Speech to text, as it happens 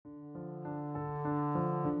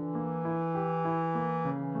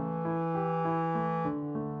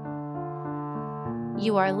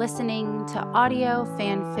You are listening to Audio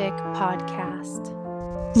Fanfic Podcast.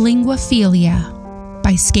 Linguaphilia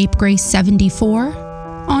by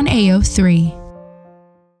Scapegrace74 on AO3.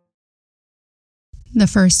 The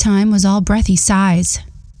first time was all breathy sighs,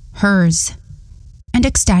 hers, and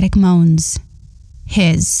ecstatic moans,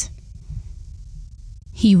 his.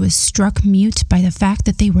 He was struck mute by the fact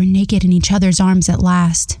that they were naked in each other's arms at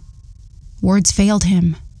last. Words failed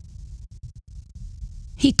him.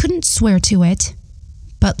 He couldn't swear to it,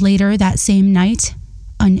 but later that same night,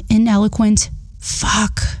 an ineloquent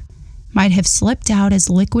 "fuck" might have slipped out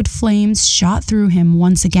as liquid flames shot through him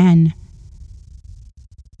once again.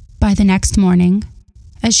 By the next morning,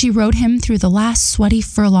 as she rode him through the last sweaty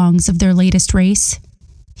furlongs of their latest race,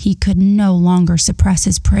 he could no longer suppress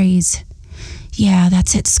his praise. "Yeah,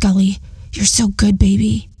 that's it, Scully. You're so good,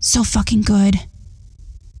 baby. So fucking good."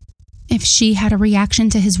 If she had a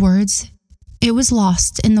reaction to his words, it was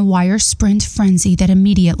lost in the wire sprint frenzy that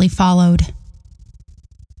immediately followed.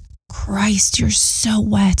 "Christ, you're so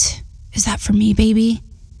wet. Is that for me, baby?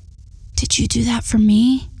 Did you do that for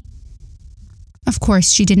me?" Of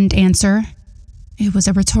course, she didn't answer. It was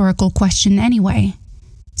a rhetorical question anyway,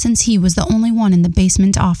 since he was the only one in the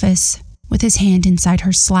basement office, with his hand inside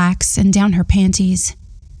her slacks and down her panties,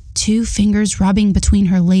 2 fingers rubbing between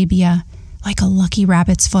her labia like a lucky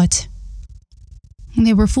rabbit's foot.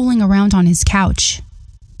 They were fooling around on his couch,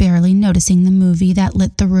 barely noticing the movie that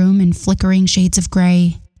lit the room in flickering shades of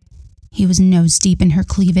gray. He was nose deep in her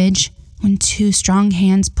cleavage when 2 strong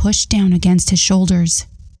hands pushed down against his shoulders.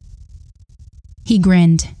 He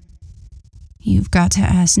grinned. "You've got to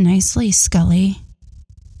ask nicely, Scully."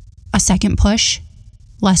 A second push,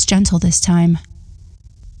 less gentle this time.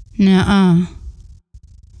 "Nuh-uh.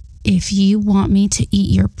 If you want me to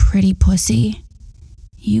eat your pretty pussy,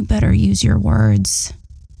 you better use your words."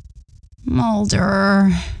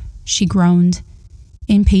 "Mulder," she groaned,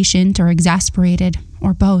 impatient or exasperated,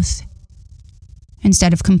 or both.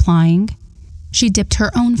 Instead of complying, she dipped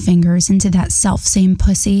her own fingers into that self-same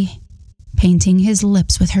pussy, painting his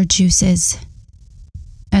lips with her juices.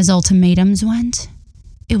 As ultimatums went,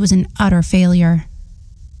 it was an utter failure.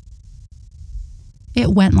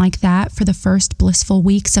 It went like that for the first blissful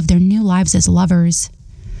weeks of their new lives as lovers.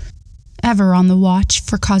 Ever on the watch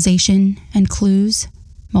for causation and clues,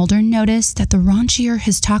 Mulder noticed that the raunchier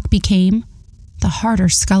his talk became, the harder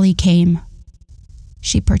Scully came.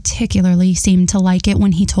 She particularly seemed to like it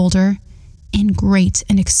when he told her, in great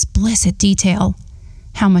and explicit detail,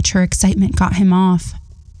 how much her excitement got him off.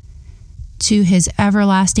 To his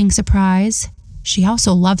everlasting surprise, she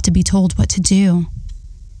also loved to be told what to do.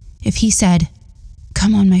 If he said,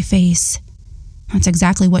 "Come on my face," that's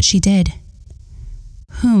exactly what she did.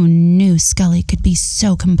 Who knew Scully could be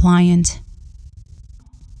so compliant?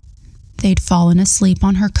 They'd fallen asleep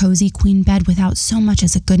on her cozy queen bed without so much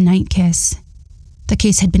as a goodnight kiss. The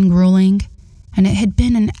case had been grueling, and it had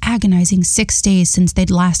been an agonizing 6 days since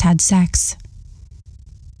they'd last had sex.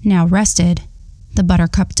 Now rested, the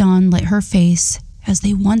buttercup dawn lit her face as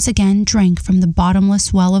they once again drank from the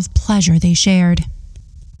bottomless well of pleasure they shared.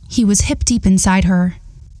 He was hip-deep inside her,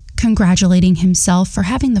 congratulating himself for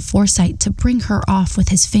having the foresight to bring her off with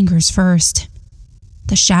his fingers first.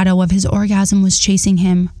 The shadow of his orgasm was chasing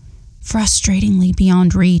him, frustratingly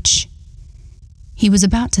beyond reach. He was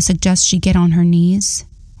about to suggest she get on her knees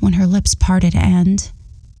when her lips parted and,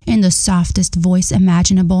 in the softest voice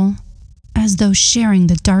imaginable, as though sharing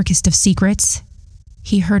the darkest of secrets,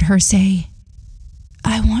 he heard her say,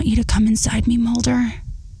 "I want you to come inside me, Mulder."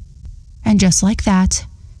 And just like that,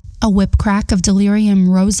 a whip crack of delirium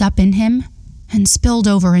rose up in him and spilled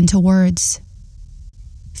over into words.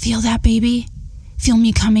 "Feel that, baby? Feel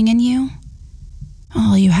me coming in you?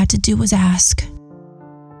 All you had to do was ask."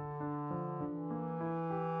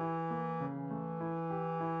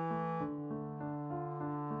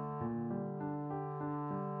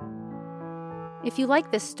 If you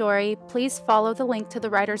like this story, please follow the link to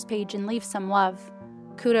the writer's page and leave some love.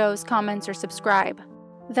 Kudos, comments, or subscribe.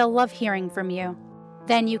 They'll love hearing from you.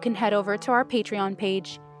 Then you can head over to our Patreon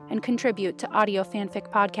page and contribute to Audio Fanfic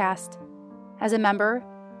Podcast. As a member,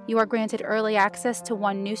 you are granted early access to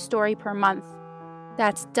 1 new story per month.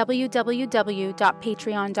 That's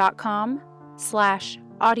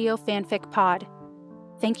www.patreon.com/audiofanficpod.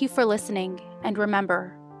 Thank you for listening, and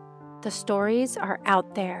remember, the stories are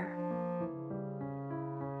out there.